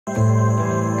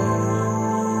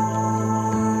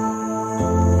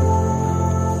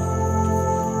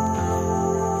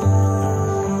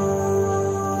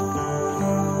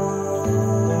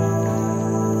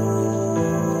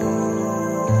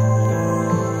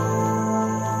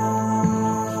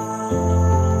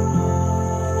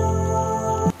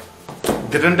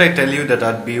Didn't I tell you that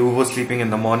I'd be oversleeping in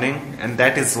the morning? And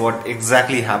that is what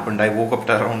exactly happened. I woke up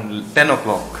at around 10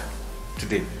 o'clock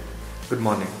today. Good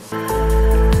morning.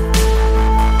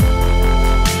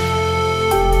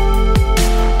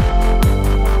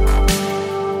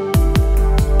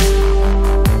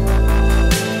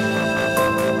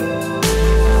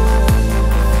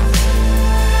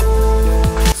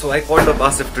 So I called up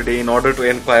Asif today in order to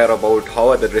inquire about how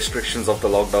are the restrictions of the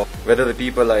lockdown, whether the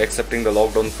people are accepting the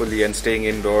lockdown fully and staying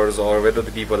indoors, or whether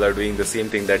the people are doing the same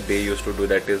thing that they used to do,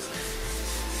 that is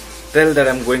tell that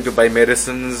I'm going to buy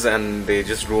medicines and they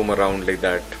just roam around like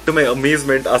that. To my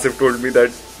amazement, Asif told me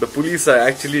that the police are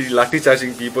actually lathi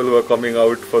charging people who are coming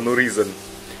out for no reason.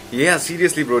 Yeah,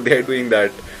 seriously bro, they are doing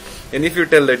that. And if you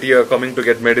tell that you are coming to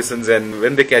get medicines and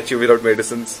when they catch you without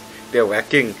medicines, they are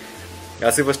whacking.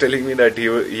 Asif was telling me that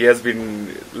he has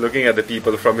been looking at the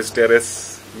people from his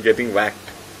terrace getting whacked.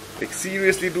 Like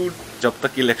seriously dude, जब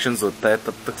तक elections होता है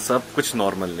तब तक सब कुछ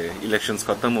normal है. Elections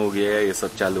खत्म हो गया है, ये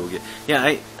सब चालू हो गया.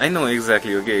 Yeah, I know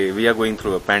exactly. Okay, we are going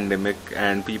through a pandemic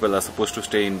and people are supposed to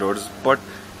stay indoors. But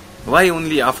why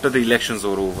only after the elections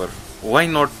are over? Why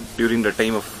not during the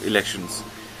time of elections?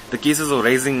 The cases are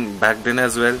rising back then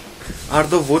as well. Are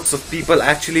the votes of people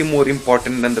actually more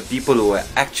important than the people who are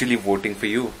actually voting for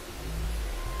you?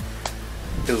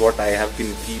 This is what I have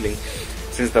been feeling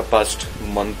since the past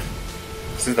month,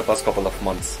 since the past couple of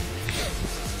months.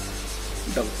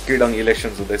 The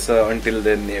elections, until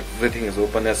then everything is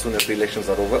open. As soon as the elections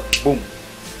are over, boom,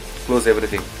 close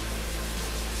everything.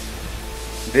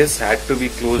 This had to be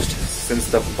closed since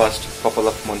the past couple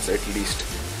of months at least,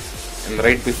 and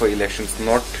right before elections,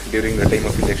 not during the time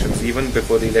of elections. Even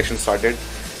before the election started,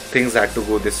 things had to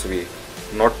go this way,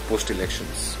 not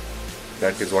post-elections.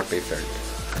 That is what I felt.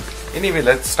 Anyway,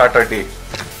 let's start our day.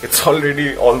 It's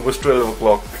already almost 12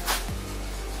 o'clock.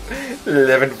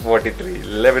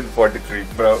 11:43,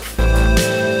 bro.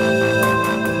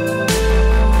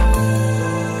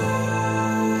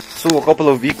 So a couple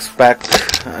of weeks back,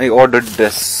 I ordered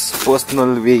this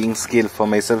personal weighing scale for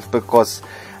myself because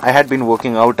I had been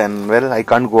working out and well, I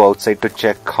can't go outside to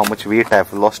check how much weight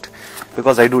I've lost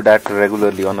because I do that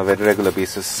regularly on a very regular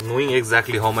basis. Knowing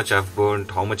exactly how much I've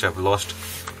burnt, how much I've lost,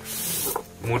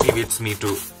 motivates me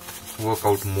to work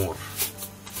out more.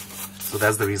 So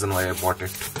that's the reason why I bought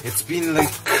it. It's been like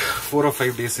 4 or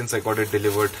 5 days since I got it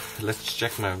delivered. Let's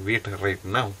check my weight right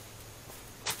now.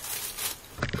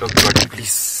 Oh God,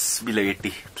 please below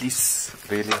 80. Please,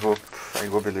 really hope I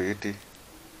go below 80.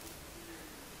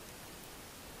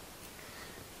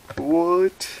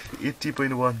 What?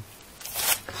 80.1.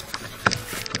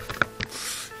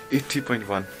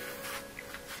 80.1.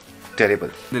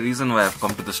 Terrible. The reason why I've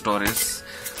come to the store is,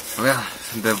 well,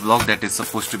 the vlog that is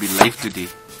supposed to be live today,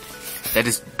 that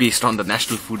is based on the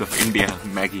national food of India,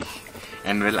 Maggi.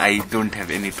 And well, I don't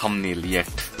have any thumbnail yet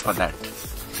for that.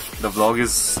 The vlog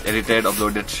is edited,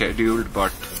 uploaded, scheduled,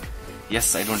 but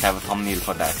yes, I don't have a thumbnail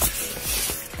for that.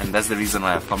 And that's the reason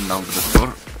why I've come down to the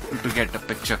store to get a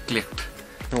picture clicked.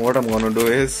 Now what I'm gonna do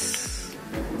is,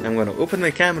 I'm gonna open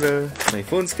my camera, my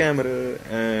phone's camera,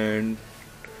 and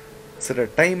set a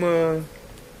timer.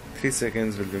 3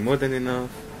 seconds will be more than enough.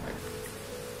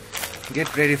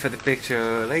 Get ready for the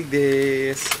picture like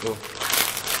this. Oh,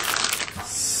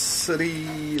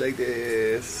 sorry, like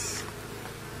this.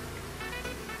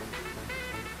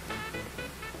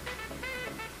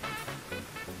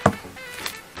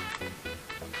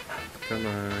 Come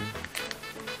on.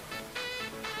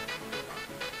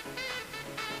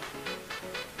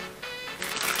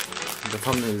 The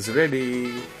thumbnail is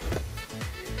ready.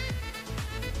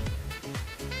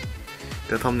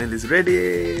 The thumbnail is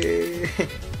ready.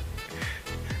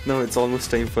 Now it's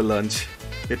almost time for lunch.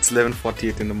 It's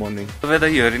 11:48 in the morning. The weather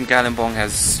here in Kalimpong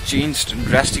has changed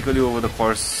drastically over the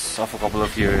course of a couple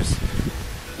of years.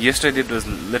 Yesterday it was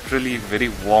literally very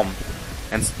warm,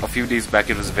 and a few days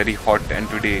back it was very hot, and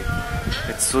today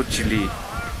it's so chilly.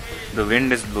 The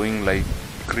wind is blowing like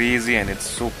crazy and it's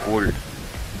so cold.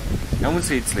 I won't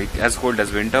say it's like as cold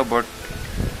as winter, but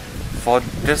for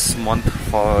this month,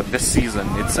 for this season,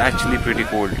 it's actually pretty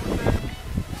cold.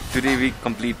 Today we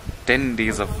complete 10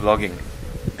 days of vlogging.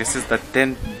 This is the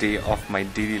 10th day of my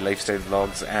daily lifestyle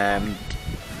vlogs, and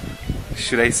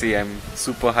should I say I'm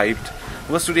super hyped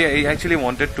because today I actually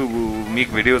wanted to make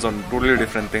videos on totally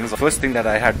different things. The first thing that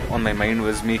I had on my mind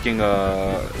was making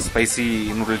a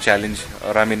spicy noodle challenge,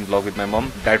 a ramen vlog with my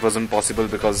mom. That wasn't possible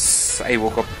because I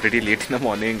woke up pretty late in the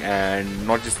morning, and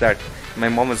not just that, my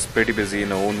mom is pretty busy in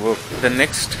her own work. The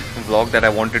next vlog that I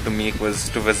wanted to make was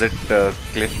to visit the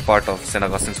cliff part of St.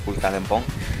 Augustine School, Kalimpong.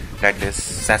 That is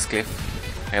Sass Cliff.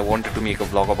 I wanted to make a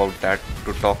vlog about that,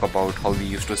 to talk about how we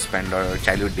used to spend our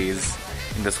childhood days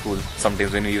in the school.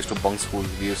 Sometimes when we used to bunk school,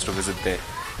 we used to visit there.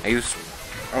 I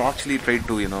actually tried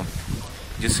to,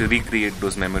 just recreate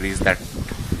those memories that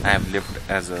I have lived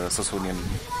as a Sasonian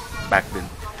back then.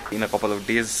 In a couple of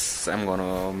days, I'm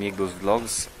gonna make those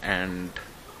vlogs, and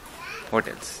what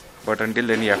else? But until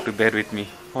then, you have to bear with me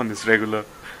on this regular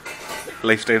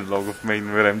lifestyle vlog of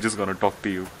mine where I'm just gonna talk to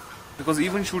you. Because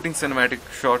even shooting cinematic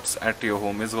shots at your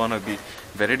home is gonna be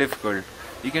very difficult.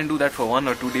 You can do that for 1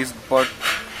 or 2 days, but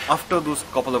after those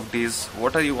couple of days,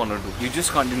 what are you gonna do? You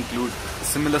just can't include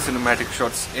similar cinematic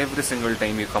shots every single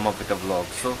time you come up with a vlog.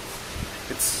 So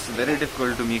it's very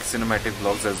difficult to make cinematic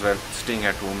vlogs as well, staying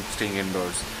at home, staying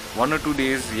indoors. 1 or 2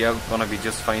 days, you're gonna be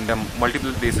just find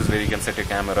multiple places where you can set your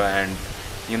camera and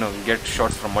get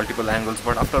shots from multiple angles.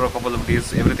 But after a couple of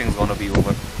days, everything's gonna be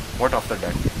over. What after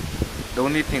that? The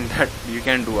only thing that you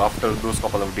can do after those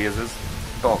couple of days is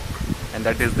talk, and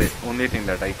that is the only thing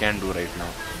that I can do right now.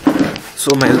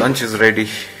 So my lunch is ready,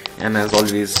 and as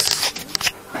always,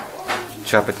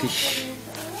 chapati,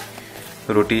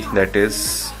 roti, that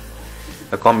is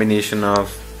a combination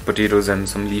of potatoes and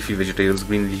some leafy vegetables,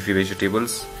 green leafy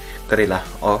vegetables, karela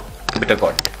or bitter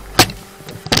gourd.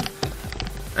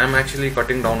 I'm actually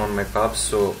cutting down on my carbs,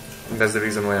 so that's the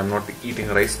reason why I'm not eating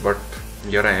rice, but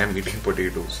here I am eating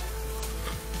potatoes.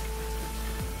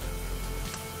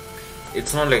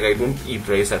 It's not like I don't eat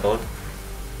rice at all.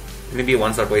 Maybe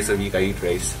once or twice a week I eat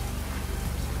rice.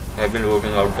 I've been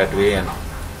working out that way, and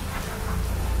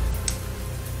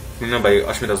by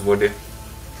Ashmita's birthday,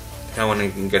 I want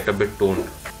to get a bit toned.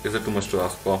 Is it too much to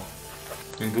ask for?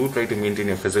 And do try to maintain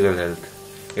your physical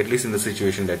health, at least in the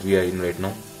situation that we are in right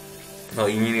now.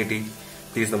 Immunity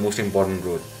plays the most important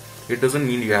role. It doesn't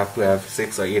mean you have to have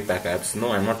 6 or 8 pack abs.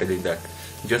 No, I'm not telling that.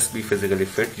 Just be physically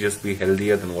fit, just be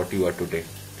healthier than what you are today.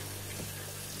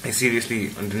 I seriously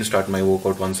didn't start my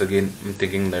workout once again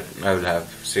thinking that I will have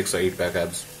 6 or 8 pack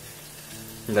abs.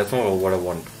 That's not what I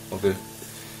want, okay?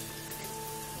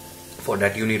 For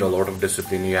that you need a lot of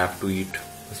discipline. You have to eat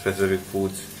specific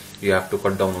foods. You have to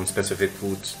cut down on specific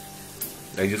foods.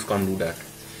 I just can't do that.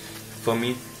 For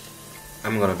me,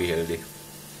 I'm gonna be healthy.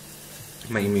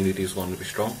 My immunity is gonna be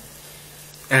strong.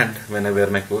 And when I wear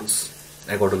my clothes,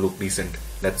 I gotta look decent.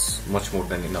 That's much more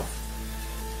than enough.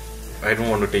 I don't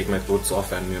want to take my clothes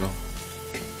off and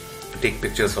take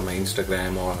pictures for my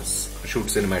Instagram or shoot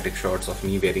cinematic shots of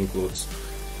me wearing clothes.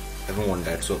 I don't want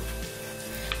that. So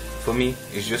for me,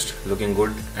 it's just looking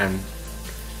good and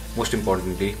most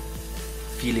importantly,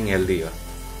 feeling healthier.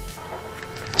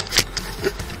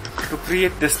 To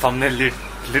create this thumbnail, it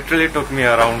literally took me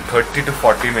around 30 to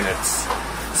 40 minutes.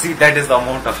 See, that is the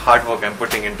amount of hard work I'm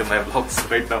putting into my vlogs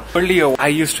right now. Earlier, I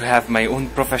used to have my own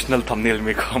professional thumbnail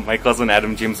maker, my cousin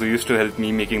Adam James, who used to help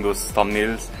me making those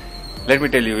thumbnails. Let me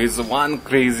tell you, he's one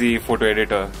crazy photo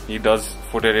editor. He does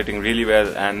photo editing really well,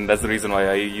 and that's the reason why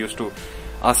I used to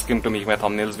ask him to make my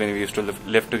thumbnails when we used to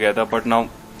live together. But now,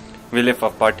 we live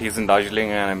apart. He's in Darjeeling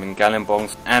and I'm in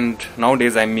Kalimpong. And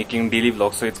nowadays, I'm making daily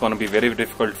vlogs, so it's gonna be very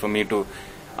difficult for me to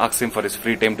ask him for his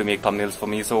free time to make thumbnails for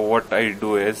me. So what I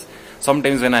do is,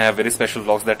 sometimes when I have very special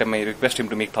vlogs, that time I request him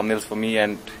to make thumbnails for me,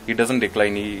 and he doesn't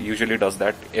decline. He usually does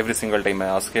that every single time I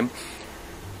ask him.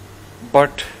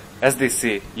 But as they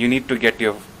say, you need to get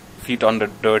your feet on the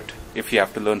dirt if you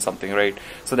have to learn something, right?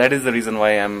 So that is the reason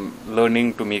why I'm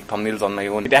learning to make thumbnails on my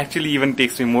own. It actually even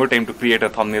takes me more time to create a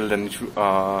thumbnail than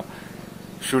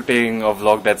shooting a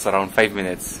vlog that's around 5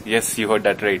 minutes. Yes, you heard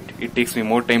that right. It takes me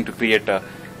more time to create a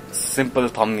simple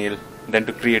thumbnail than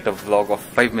to create a vlog of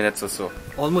 5 minutes or so.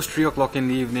 Almost 3 o'clock in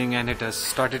the evening, and it has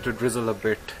started to drizzle a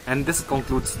bit. And this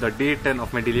concludes the day 10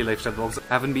 of my daily lifestyle vlogs.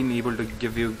 I haven't been able to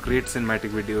give you great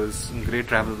cinematic videos, great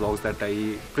travel vlogs that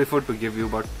I prefer to give you,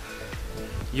 but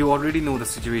you already know the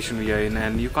situation we are in,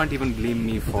 and you can't even blame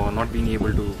me for not being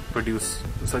able to produce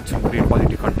such great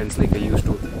quality contents like I used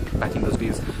to back in those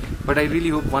days. But I really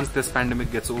hope once this pandemic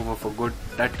gets over for good,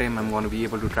 that time I'm going to be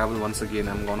able to travel once again.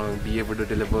 I'm going to be able to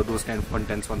deliver those kind of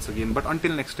contents once again. But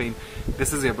until next time,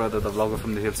 this is your brother, the vlogger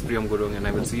from the hills, PRIYAM GURUNG, and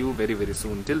I will see you very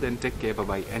soon. Till then, take care,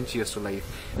 bye-bye, and cheers to life.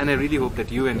 And I really hope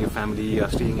that you and your family are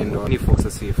staying indoors and you folks are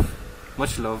safe.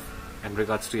 Much love and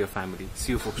regards to your family.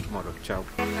 See you folks tomorrow. Ciao.